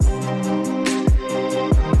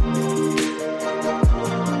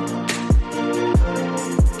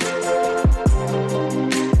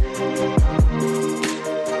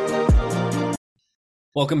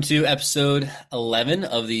Welcome to episode 11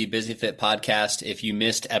 of the Busy Fit podcast. If you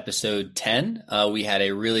missed episode 10, we had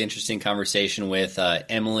a really interesting conversation with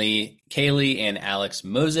Emily Kaylee and Alex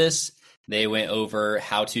Moses. They went over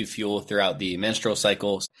how to fuel throughout the menstrual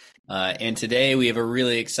cycles. And today we have a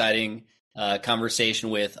really exciting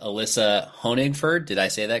conversation with Alyssa Honigford. Did I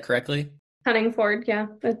say that correctly? Honigford, yeah.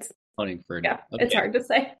 Honigford. Yeah, Okay. It's hard to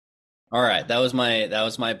say. All right. That was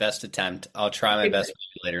my best attempt. I'll try my best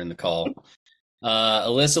later in the call.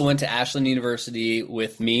 Alyssa went to Ashland University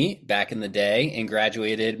with me back in the day and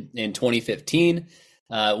graduated in 2015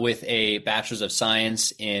 with a Bachelor's of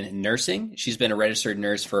Science in Nursing. She's been a registered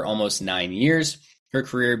nurse for almost 9 years. Her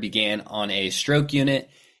career began on a stroke unit.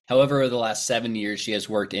 However, over the last 7 years, she has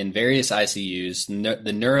worked in various ICUs.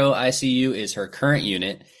 The neuro ICU is her current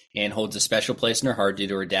unit and holds a special place in her heart due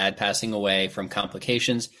to her dad passing away from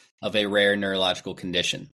complications of a rare neurological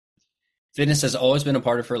condition. Fitness has always been a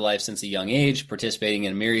part of her life since a young age, participating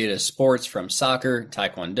in a myriad of sports from soccer,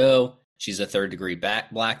 taekwondo. She's a third-degree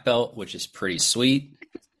black belt, which is pretty sweet.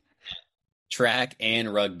 Track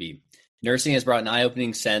and rugby. Nursing has brought an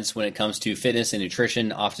eye-opening sense when it comes to fitness and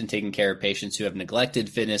nutrition, often taking care of patients who have neglected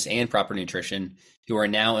fitness and proper nutrition, who are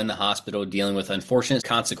now in the hospital dealing with unfortunate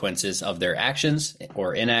consequences of their actions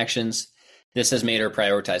or inactions. This has made her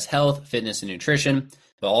prioritize health, fitness, and nutrition,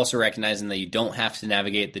 but also recognizing that you don't have to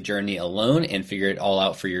navigate the journey alone and figure it all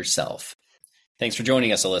out for yourself. Thanks for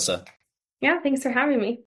joining us, Alyssa. Yeah, thanks for having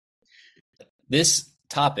me. This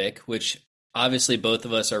topic, which obviously both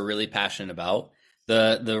of us are really passionate about,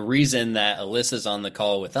 the reason that Alyssa's on the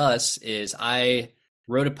call with us is I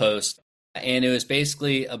wrote a post, and it was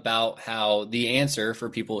basically about how the answer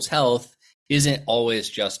for people's health isn't always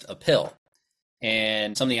just a pill,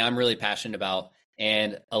 and something I'm really passionate about.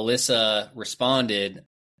 And Alyssa responded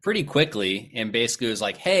pretty quickly and basically was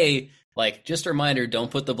like, hey, like, just a reminder, don't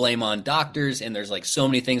put the blame on doctors. And there's like so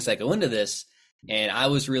many things that go into this. And I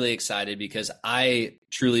was really excited because I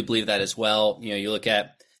truly believe that as well. You know, you look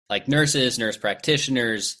at like nurses, nurse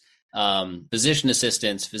practitioners, physician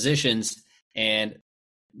assistants, physicians, and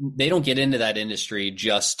they don't get into that industry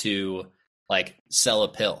just to like sell a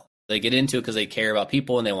pill. They get into it because they care about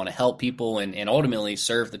people and they want to help people and ultimately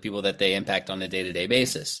serve the people that they impact on a day-to-day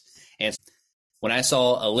basis. And when I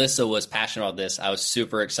saw Alyssa was passionate about this, I was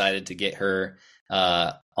super excited to get her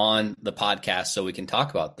on the podcast so we can talk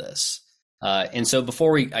about this. And so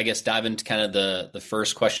before we, I guess, dive into kind of the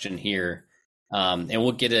first question here, and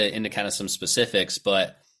we'll get into kind of some specifics,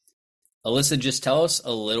 but Alyssa, just tell us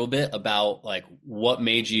a little bit about like what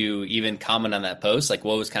made you even comment on that post? Like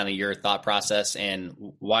what was kind of your thought process and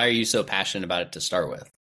why are you so passionate about it to start with?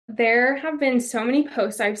 There have been so many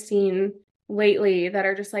posts I've seen lately that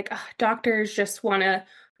are just like, oh, doctors just want to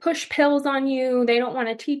push pills on you. They don't want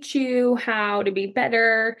to teach you how to be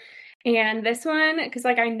better. And this one, because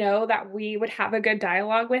like I know that we would have a good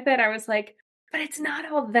dialogue with it, I was like, but it's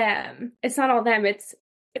not all them. It's not all them. It's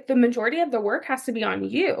the majority of the work has to be on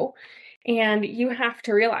you. And you have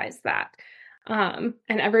to realize that. And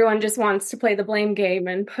everyone just wants to play the blame game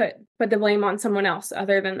and put the blame on someone else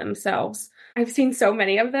other than themselves. I've seen so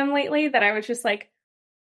many of them lately that I was just like,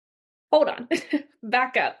 hold on,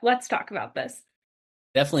 back up. Let's talk about this.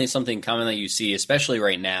 Definitely something common that you see, especially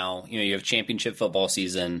right now. You know, you have championship football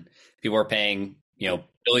season. People are paying,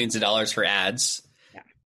 billions of dollars for ads. Yeah.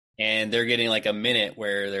 And they're getting like a minute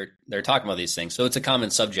where they're talking about these things. So it's a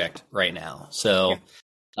common subject right now. So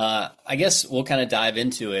I guess we'll kind of dive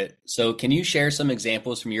into it. So can you share some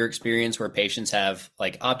examples from your experience where patients have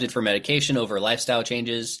like opted for medication over lifestyle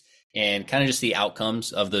changes and kind of just the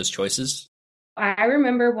outcomes of those choices? I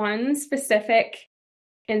remember one specific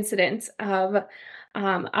incident of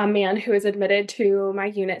a man who was admitted to my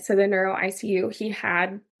unit, so the neuro ICU. He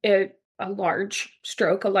had a large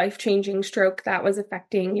stroke, a life-changing stroke that was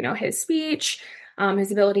affecting, his speech,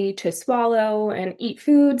 his ability to swallow and eat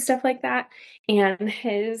food, stuff like that. And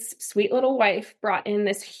his sweet little wife brought in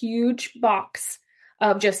this huge box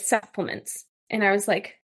of just supplements. And I was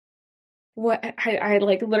like, what? I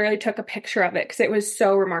like literally took a picture of it because it was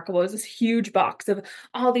so remarkable. It was this huge box of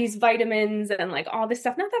all these vitamins and like all this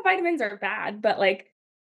stuff. Not that vitamins are bad, but like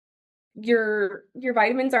your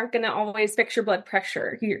vitamins aren't going to always fix your blood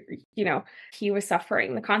pressure. He was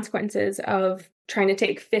suffering the consequences of trying to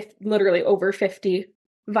take literally over 50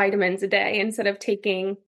 vitamins a day instead of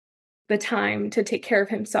taking the time to take care of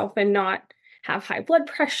himself and not have high blood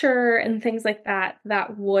pressure and things like that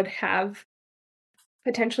would have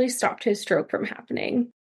potentially stopped his stroke from happening.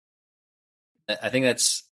 I think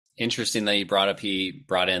that's interesting that he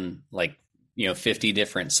brought in 50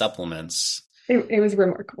 different supplements. It was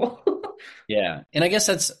remarkable. Yeah. And I guess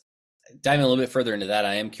that's diving a little bit further into that.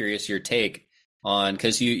 I am curious your take. on,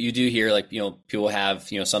 because you do hear like, people have,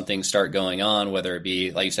 something start going on, whether it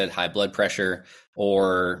be, like you said, high blood pressure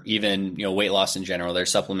or even, weight loss in general.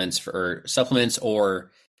 There's supplements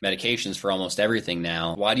or medications for almost everything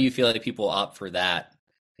now. Why do you feel like people opt for that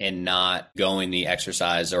and not going the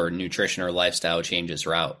exercise or nutrition or lifestyle changes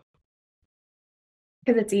route?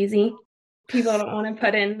 Because it's easy. People don't want to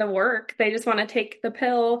put in the work. They just want to take the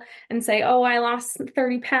pill and say, oh, I lost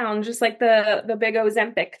 30 pounds, just like the big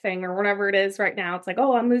Ozempic thing or whatever it is right now. It's like,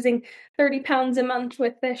 oh, I'm losing 30 pounds a month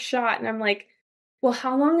with this shot. And I'm like, well,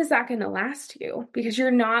 how long is that going to last you? Because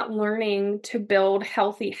you're not learning to build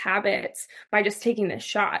healthy habits by just taking this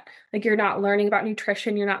shot. Like, you're not learning about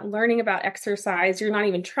nutrition. You're not learning about exercise. You're not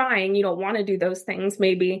even trying. You don't want to do those things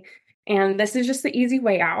maybe. And this is just the easy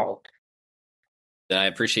way out. And I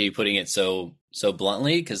appreciate you putting it so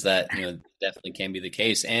bluntly, because that, definitely can be the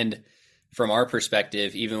case. And from our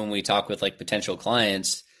perspective, even when we talk with like potential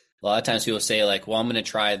clients, a lot of times people say like, well, I'm going to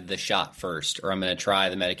try the shot first, or I'm going to try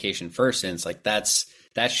the medication first. And it's like,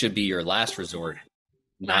 that should be your last resort,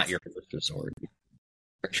 not your first resort.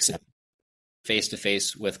 Face to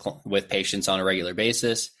face with patients on a regular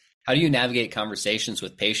basis. How do you navigate conversations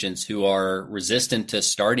with patients who are resistant to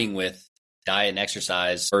starting with diet and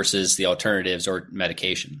exercise versus the alternatives or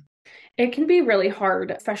medication? It can be really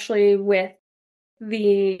hard, especially with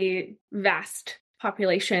the vast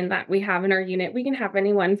population that we have in our unit. We can have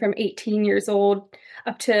anyone from 18 years old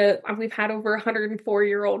up to, we've had over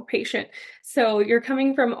 104-year-old patient. So you're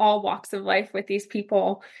coming from all walks of life with these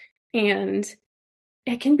people, and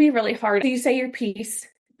it can be really hard. You say your piece,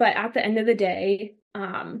 but at the end of the day,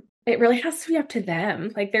 it really has to be up to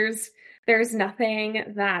them. Like, there's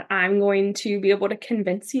nothing that I'm going to be able to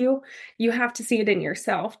convince you. You have to see it in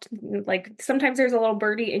yourself. Like, sometimes there's a little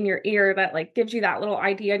birdie in your ear that like gives you that little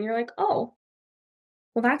idea, and you're like, oh,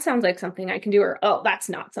 well, that sounds like something I can do, or oh, that's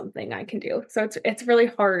not something I can do. So it's really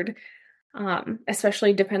hard,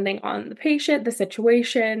 especially depending on the patient, the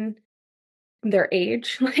situation, their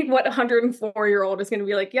age. Like, what 104-year-old is going to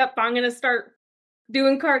be like, yep, I'm going to start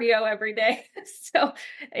doing cardio every day. So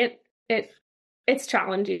it's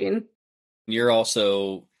challenging. You're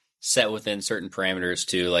also set within certain parameters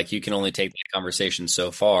too. Like, you can only take that conversation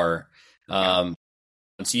so far.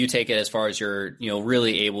 So you take it as far as you're,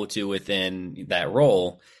 really able to within that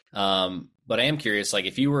role. But I am curious, like,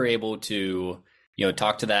 if you were able to,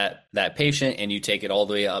 talk to that patient, and you take it all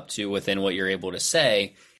the way up to within what you're able to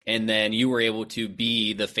say, and then you were able to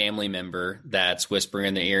be the family member that's whispering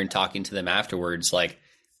in their ear and talking to them afterwards, like,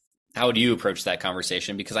 how would you approach that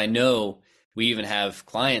conversation? Because I know we even have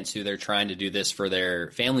clients who they're trying to do this for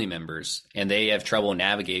their family members, and they have trouble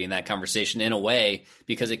navigating that conversation in a way,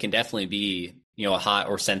 because it can definitely be, a hot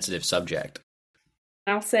or sensitive subject.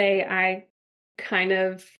 I'll say I kind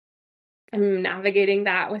of am navigating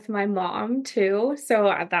that with my mom too.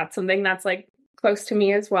 So that's something that's like close to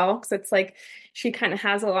me as well, because it's like she kind of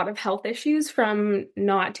has a lot of health issues from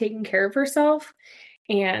not taking care of herself.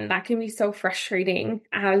 And that can be so frustrating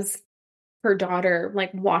as her daughter,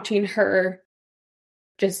 like watching her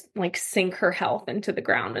just like sink her health into the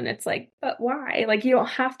ground. And it's like, but why? Like, you don't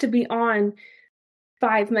have to be on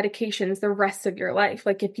 5 medications the rest of your life.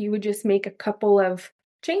 Like, if you would just make a couple of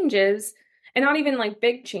changes, and not even like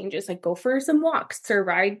big changes, like go for some walks or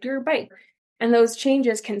ride your bike, and those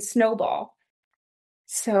changes can snowball.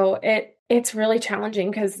 So it's really challenging,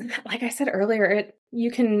 because like I said earlier, you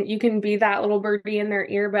can be that little birdie in their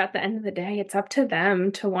ear, but at the end of the day, it's up to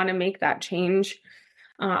them to want to make that change.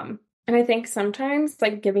 And I think sometimes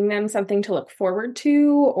like giving them something to look forward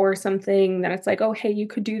to, or something that it's like, oh, hey, you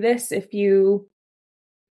could do this if you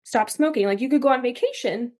stop smoking. Like, you could go on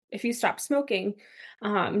vacation if you stop smoking.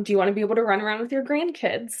 Do you want to be able to run around with your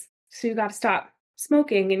grandkids? So you got to stop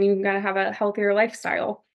smoking, and you got to have a healthier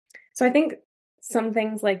lifestyle. So I think some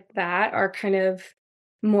things like that are kind of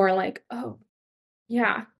more like, oh,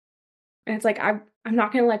 yeah. And it's like, I'm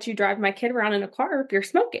not going to let you drive my kid around in a car if you're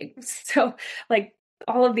smoking. So like,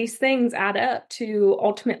 all of these things add up to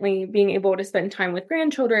ultimately being able to spend time with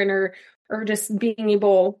grandchildren, or just being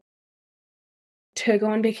able to go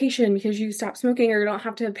on vacation because you stop smoking, or you don't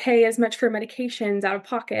have to pay as much for medications out of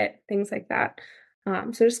pocket, things like that.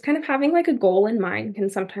 So just kind of having like a goal in mind can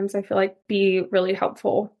sometimes, I feel like, be really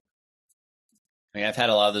helpful. I mean, I've had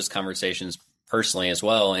a lot of those conversations personally as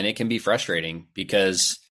well, and it can be frustrating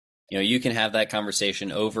because, you can have that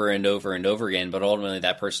conversation over and over and over again, but ultimately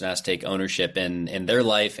that person has to take ownership in their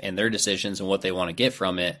life and their decisions and what they want to get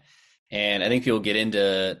from it. And I think people get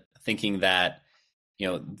into thinking that,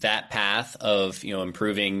 that path of,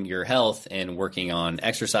 improving your health and working on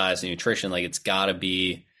exercise and nutrition, like, it's got to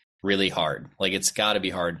be really hard. Like, it's got to be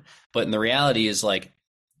hard. But in the reality is, like,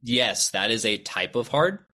 yes, that is a type of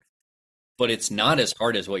hard, but it's not as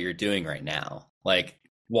hard as what you're doing right now. Like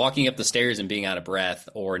walking up the stairs and being out of breath,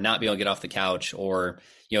 or not being able to get off the couch, or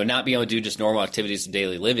not being able to do just normal activities of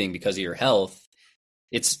daily living because of your health.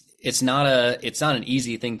 It's not an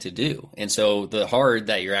easy thing to do. And so the hard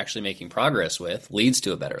that you're actually making progress with leads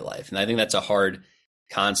to a better life. And I think that's a hard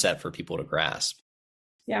concept for people to grasp.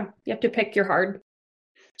 Yeah, you have to pick your hard.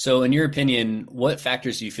 So in your opinion, what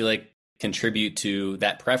factors do you feel like contribute to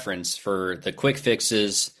that preference for the quick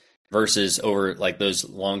fixes versus over like those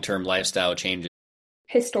long-term lifestyle changes?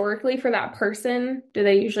 Historically, for that person, do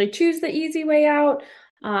they usually choose the easy way out?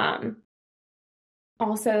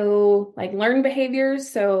 Also, like learned behaviors.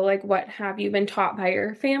 So, like, what have you been taught by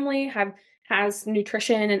your family? Has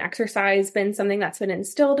nutrition and exercise been something that's been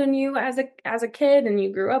instilled in you as a kid, and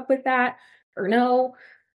you grew up with that, or no?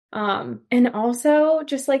 And also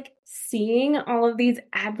just like seeing all of these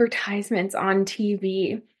advertisements on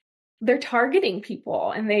TV, they're targeting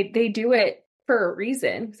people, and they do it for a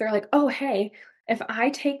reason. They're like, oh, hey, if I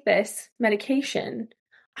take this medication,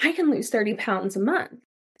 I can lose 30 pounds a month.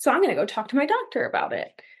 So I'm going to go talk to my doctor about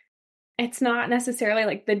it. It's not necessarily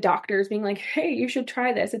like the doctors being like, hey, you should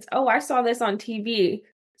try this. It's, oh, I saw this on TV,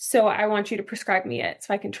 so I want you to prescribe me it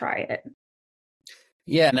so I can try it.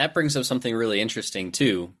 Yeah, and that brings up something really interesting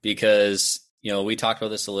too, because we talked about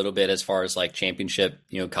this a little bit as far as like championship,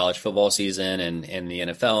 college football season and the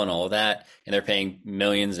NFL and all of that, and they're paying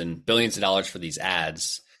millions and billions of dollars for these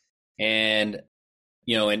ads. And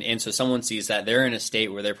and so someone sees that they're in a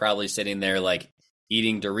state where they're probably sitting there like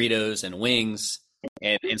eating Doritos and wings,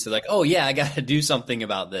 and so like, oh yeah, I got to do something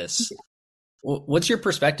about this. What's your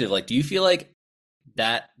perspective? Like, do you feel like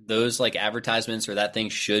that those like advertisements or that thing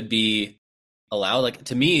should be allowed? Like,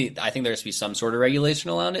 to me, I think there has to be some sort of regulation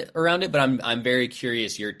around it, but I'm very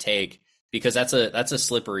curious your take, because that's a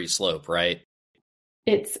slippery slope, right?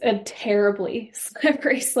 It's a terribly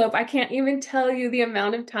slippery slope. I can't even tell you the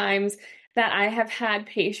amount of times that I have had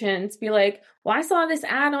patients be like, well, I saw this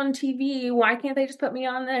ad on TV. Why can't they just put me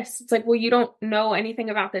on this? It's like, well, you don't know anything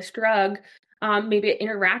about this drug. Maybe it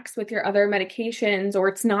interacts with your other medications, or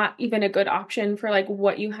it's not even a good option for like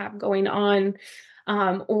what you have going on.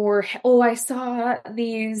 Or, oh, I saw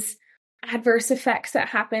these adverse effects that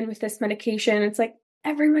happen with this medication. It's like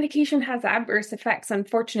every medication has adverse effects,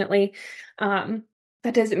 unfortunately.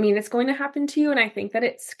 That doesn't mean it's going to happen to you. And I think that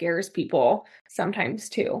it scares people sometimes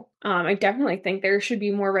too. I definitely think there should be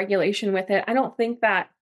more regulation with it. I don't think that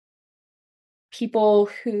people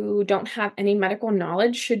who don't have any medical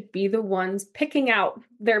knowledge should be the ones picking out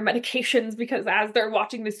their medications, because as they're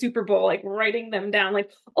watching the Super Bowl, like writing them down, like,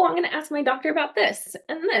 oh, I'm going to ask my doctor about this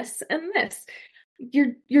and this and this.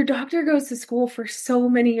 Your doctor goes to school for so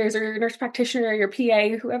many years, or your nurse practitioner, or your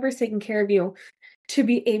PA, whoever's taking care of you, to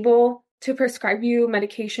be able to prescribe you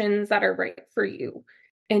medications that are right for you,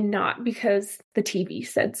 and not because the TV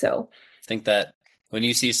said so. I think that when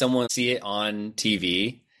you see someone see it on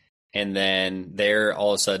TV, and then they're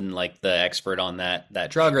all of a sudden like the expert on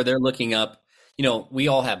that drug, or they're looking up, we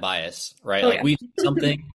all have bias, right? Oh, like yeah. we see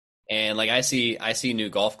something, and like I see new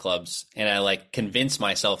golf clubs, and I like convince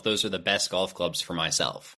myself those are the best golf clubs for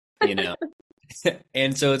myself,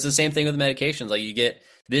 And so it's the same thing with medications. Like you get,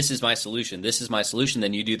 this is my solution. This is my solution.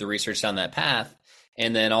 Then you do the research down that path.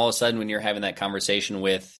 And then all of a sudden, when you're having that conversation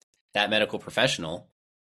with that medical professional,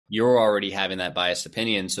 you're already having that biased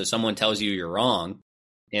opinion. So someone tells you you're wrong,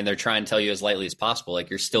 and they're trying to tell you as lightly as possible, like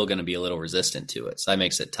you're still going to be a little resistant to it. So that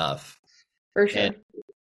makes it tough. For sure.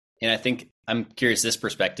 And I think I'm curious this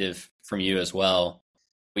perspective from you as well.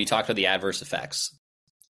 We talked about the adverse effects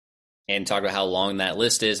and talked about how long that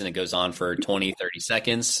list is, and it goes on for 20, 30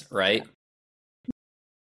 seconds, right?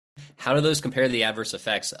 How do those compare to the adverse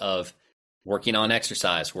effects of working on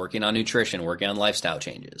exercise, working on nutrition, working on lifestyle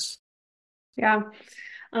changes? Yeah.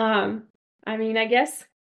 I mean, I guess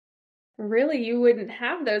really you wouldn't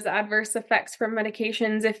have those adverse effects from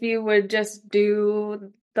medications if you would just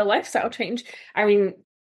do the lifestyle change. I mean,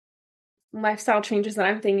 lifestyle changes that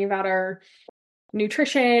I'm thinking about are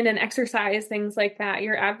nutrition and exercise, things like that.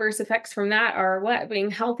 Your adverse effects from that are what?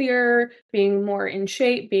 Being healthier, being more in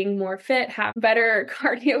shape, being more fit, have better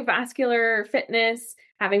cardiovascular fitness,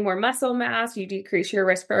 having more muscle mass. You decrease your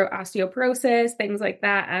risk for osteoporosis, things like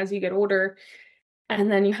that as you get older.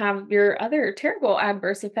 And then you have your other terrible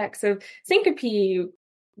adverse effects of syncope,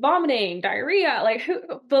 vomiting, diarrhea. Like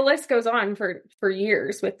the list goes on for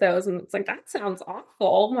years with those. And it's like, that sounds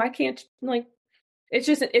awful. Why can't, like, it's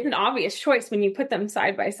an obvious choice when you put them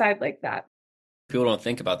side by side like that. People don't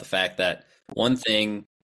think about the fact that one thing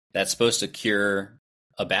that's supposed to cure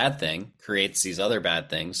a bad thing creates these other bad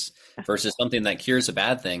things versus something that cures a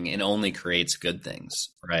bad thing and only creates good things,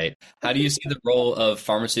 right? How do you see the role of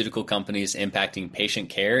pharmaceutical companies impacting patient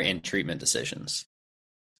care and treatment decisions?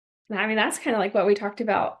 I mean, that's kind of like what we talked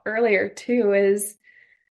about earlier too, is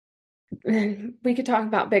we could talk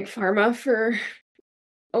about big pharma for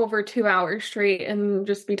over 2 hours straight and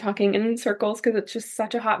just be talking in circles because it's just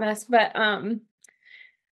such a hot mess. But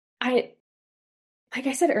I like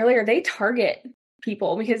I said earlier, they target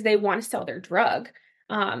people because they want to sell their drug.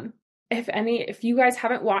 Um, if you guys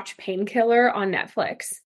haven't watched Painkiller on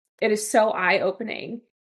Netflix, it is so eye-opening.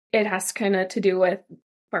 It has kind of to do with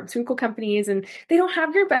pharmaceutical companies, and they don't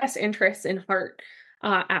have your best interests at heart,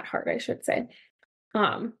 I should say.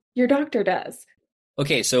 Your doctor does.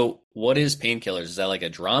 Okay, so what is Painkillers? Is that like a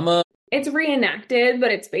drama? It's reenacted,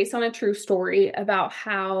 but it's based on a true story about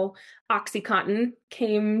how OxyContin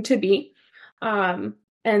came to be.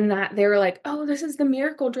 And that they were like, oh, this is the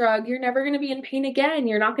miracle drug. You're never going to be in pain again.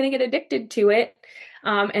 You're not going to get addicted to it.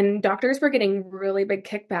 And doctors were getting really big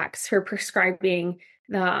kickbacks for prescribing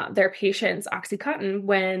their patients OxyContin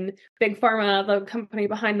when Big Pharma, the company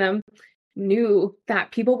behind them, knew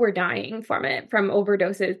that people were dying from it, from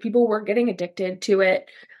overdoses. People were getting addicted to it.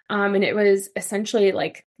 And it was essentially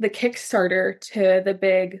like the Kickstarter to the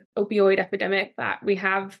big opioid epidemic that we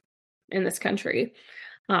have in this country.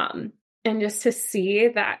 And just to see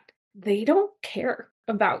that they don't care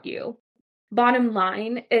about you. Bottom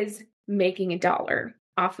line is making a dollar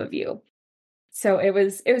off of you. So it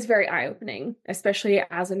was very eye-opening, especially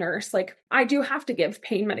as a nurse. Like, I do have to give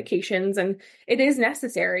pain medications and it is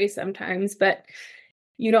necessary sometimes, but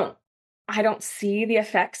I don't see the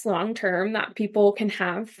effects long term that people can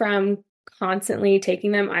have from constantly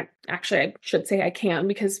taking them. I should say I can,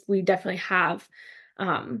 because we definitely have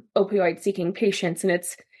opioid seeking patients, and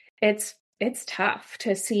it's tough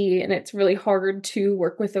to see, and it's really hard to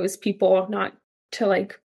work with those people. Not to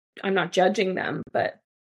like, I'm not judging them, but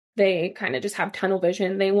they kind of just have tunnel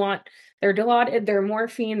vision. They want their Dilaudid, their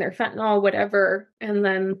morphine, their fentanyl, whatever, and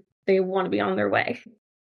then they want to be on their way.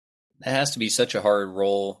 That has to be such a hard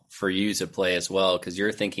role for you to play as well, because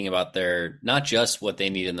you're thinking about their, not just what they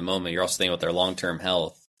need in the moment, you're also thinking about their long-term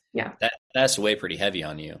health. Yeah. That's weigh pretty heavy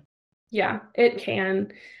on you. Yeah, it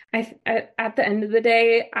can. At the end of the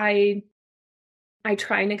day, I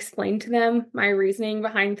try and explain to them my reasoning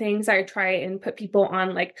behind things. I try and put people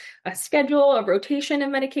on like a schedule, a rotation of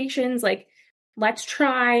medications. Like, let's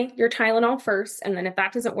try your Tylenol first. And then if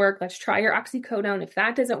that doesn't work, let's try your oxycodone. If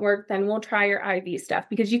that doesn't work, then we'll try your IV stuff,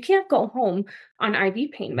 because you can't go home on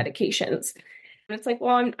IV pain medications. And it's like,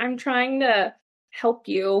 well, I'm trying to help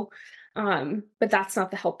you. But that's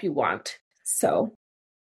not the help you want. So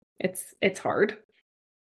it's hard.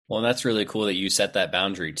 Well, that's really cool that you set that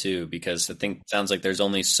boundary too, because I think it sounds like there's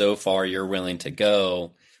only so far you're willing to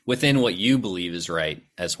go within what you believe is right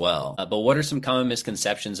as well. But what are some common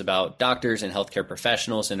misconceptions about doctors and healthcare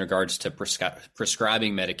professionals in regards to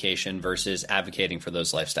prescribing medication versus advocating for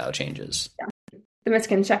those lifestyle changes? The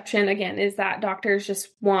misconception, again, is that doctors just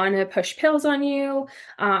want to push pills on you.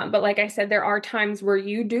 But like I said, there are times where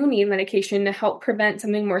you do need medication to help prevent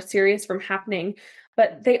something more serious from happening.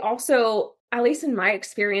 But they also, at least in my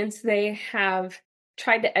experience, they have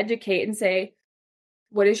tried to educate and say,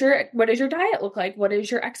 what does your diet look like? What does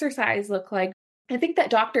your exercise look like? I think that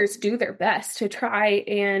doctors do their best to try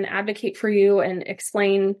and advocate for you and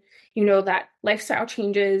explain, that lifestyle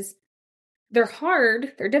changes, they're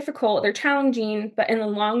hard, they're difficult, they're challenging, but in the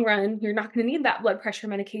long run, you're not going to need that blood pressure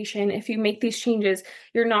medication. If you make these changes,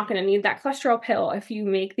 you're not going to need that cholesterol pill. If you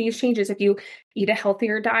make these changes, if you eat a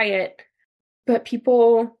healthier diet. But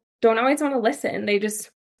people don't always want to listen. They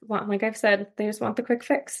just want, like I've said, they just want the quick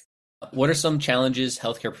fix. What are some challenges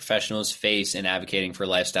healthcare professionals face in advocating for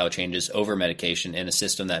lifestyle changes over medication in a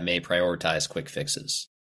system that may prioritize quick fixes?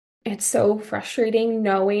 It's so frustrating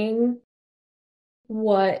knowing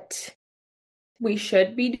what we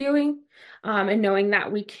should be doing, and knowing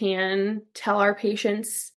that we can tell our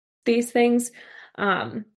patients these things,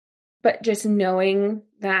 but just knowing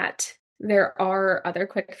that there are other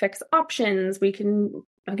quick fix options. We can,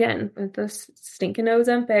 again, with this stinking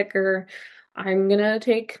Ozempic, or I'm gonna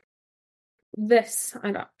take this.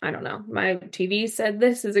 I don't know. My TV said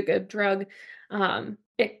this is a good drug.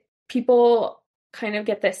 People kind of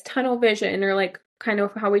get this tunnel vision, or like kind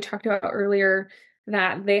of how we talked about earlier,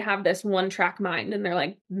 that they have this one track mind and they're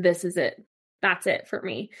like, this is it. That's it for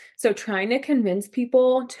me. So trying to convince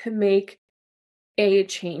people to make a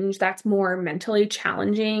change that's more mentally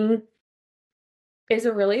challenging is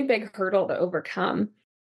a really big hurdle to overcome.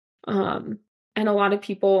 And a lot of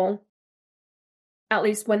people, at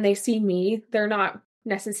least when they see me, they're not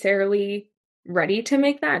necessarily ready to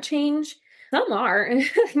make that change. Some are,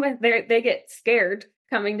 but they get scared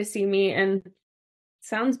coming to see me, and it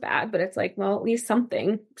sounds bad, but it's like, well, at least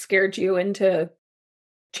something scared you into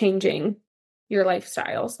changing your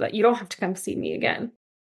lifestyle so that you don't have to come see me again.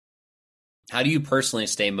 How do you personally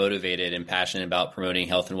stay motivated and passionate about promoting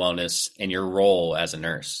health and wellness in your role as a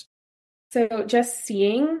nurse? So just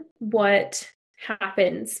seeing what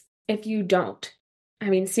happens if you don't. I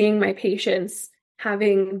mean, seeing my patients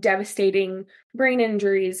having devastating brain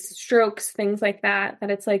injuries, strokes, things like that,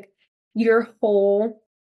 that it's like your whole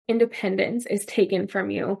independence is taken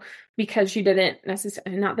from you because you didn't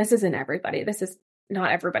necessarily, not, this isn't everybody. This is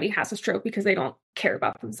not everybody has a stroke because they don't care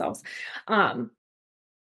about themselves.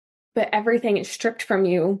 But everything is stripped from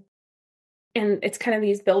you. And it's kind of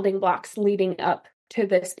these building blocks leading up to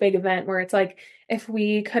this big event where it's like, if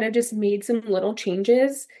we could have just made some little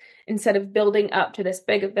changes instead of building up to this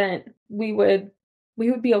big event, we would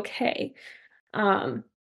be okay. And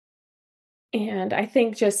I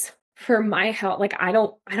think just for my health, like I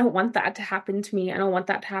don't want that to happen to me. I don't want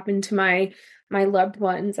that to happen to my loved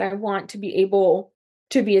ones. I want to be able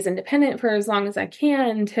to be as independent for as long as I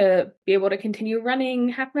can, to be able to continue running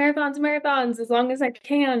half marathons as long as I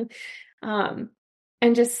can. And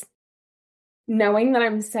just knowing that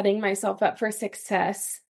I'm setting myself up for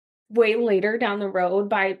success way later down the road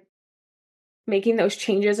by making those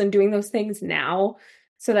changes and doing those things now,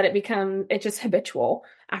 so that it's just habitual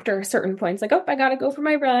after a certain point. It's like, oh, I got to go for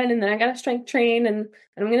my run, and then I got to strength train, and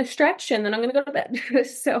then I'm going to stretch, and then I'm going to go to bed.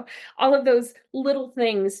 So all of those little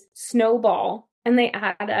things snowball and they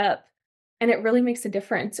add up, and it really makes a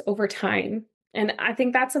difference over time. And I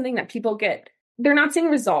think that's something that people they're not seeing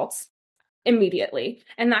results immediately.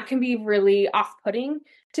 And that can be really off-putting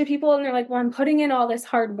to people. And they're like, well, I'm putting in all this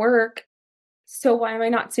hard work, so why am I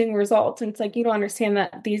not seeing results? And it's like, you don't understand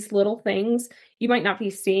that these little things, you might not be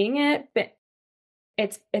seeing it, but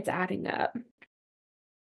it's adding up. I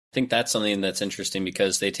think that's something that's interesting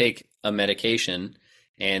because they take a medication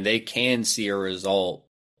and they can see a result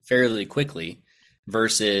fairly quickly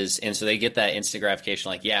and so they get that instant gratification,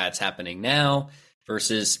 like, yeah, it's happening now,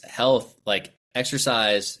 versus health, like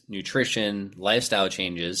exercise, nutrition, lifestyle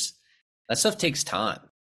changes. That stuff takes time,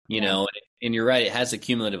 you know, and you're right. It has a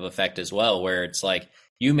cumulative effect as well, where it's like,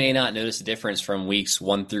 you may not notice a difference from weeks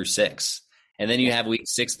 1 through 6. And then you have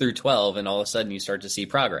weeks 6 through 12, and all of a sudden you start to see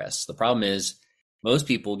progress. The problem is most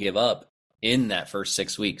people give up in that first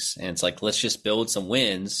 6 weeks. And it's like, let's just build some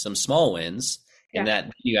wins, some small wins, and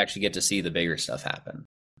that you actually get to see the bigger stuff happen.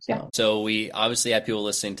 So we obviously have people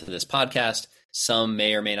listening to this podcast. Some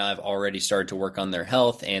may or may not have already started to work on their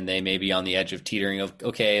health, and they may be on the edge of teetering of,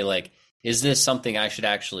 okay, like, is this something I should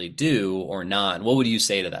actually do or not? And what would you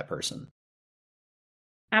say to that person?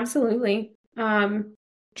 Absolutely.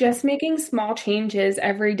 Just making small changes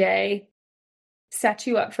every day sets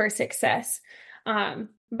you up for success.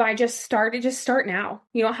 By just start now.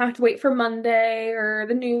 You don't have to wait for Monday or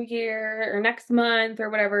the new year or next month or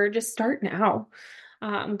whatever. Just start now.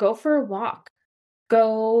 Go for a walk.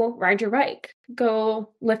 Go ride your bike.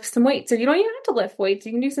 Go lift some weights. Or you don't even have to lift weights.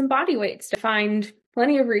 You can do some body weights. To find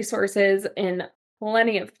plenty of resources in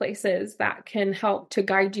plenty of places that can help to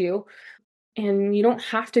guide you. And you don't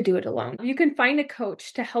have to do it alone. You can find a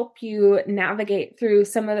coach to help you navigate through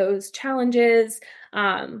some of those challenges.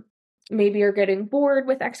 Maybe you're getting bored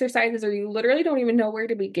with exercises, or you literally don't even know where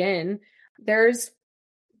to begin. There's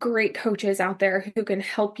great coaches out there who can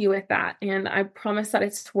help you with that. And I promise that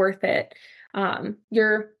it's worth it.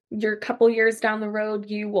 Your couple years down the road,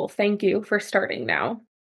 you will thank you for starting now.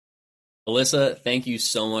 Alyssa, thank you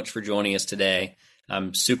so much for joining us today.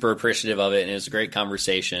 I'm super appreciative of it, and it was a great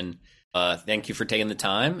conversation. Thank you for taking the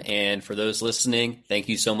time. And for those listening, thank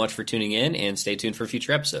you so much for tuning in, and stay tuned for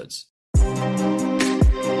future episodes.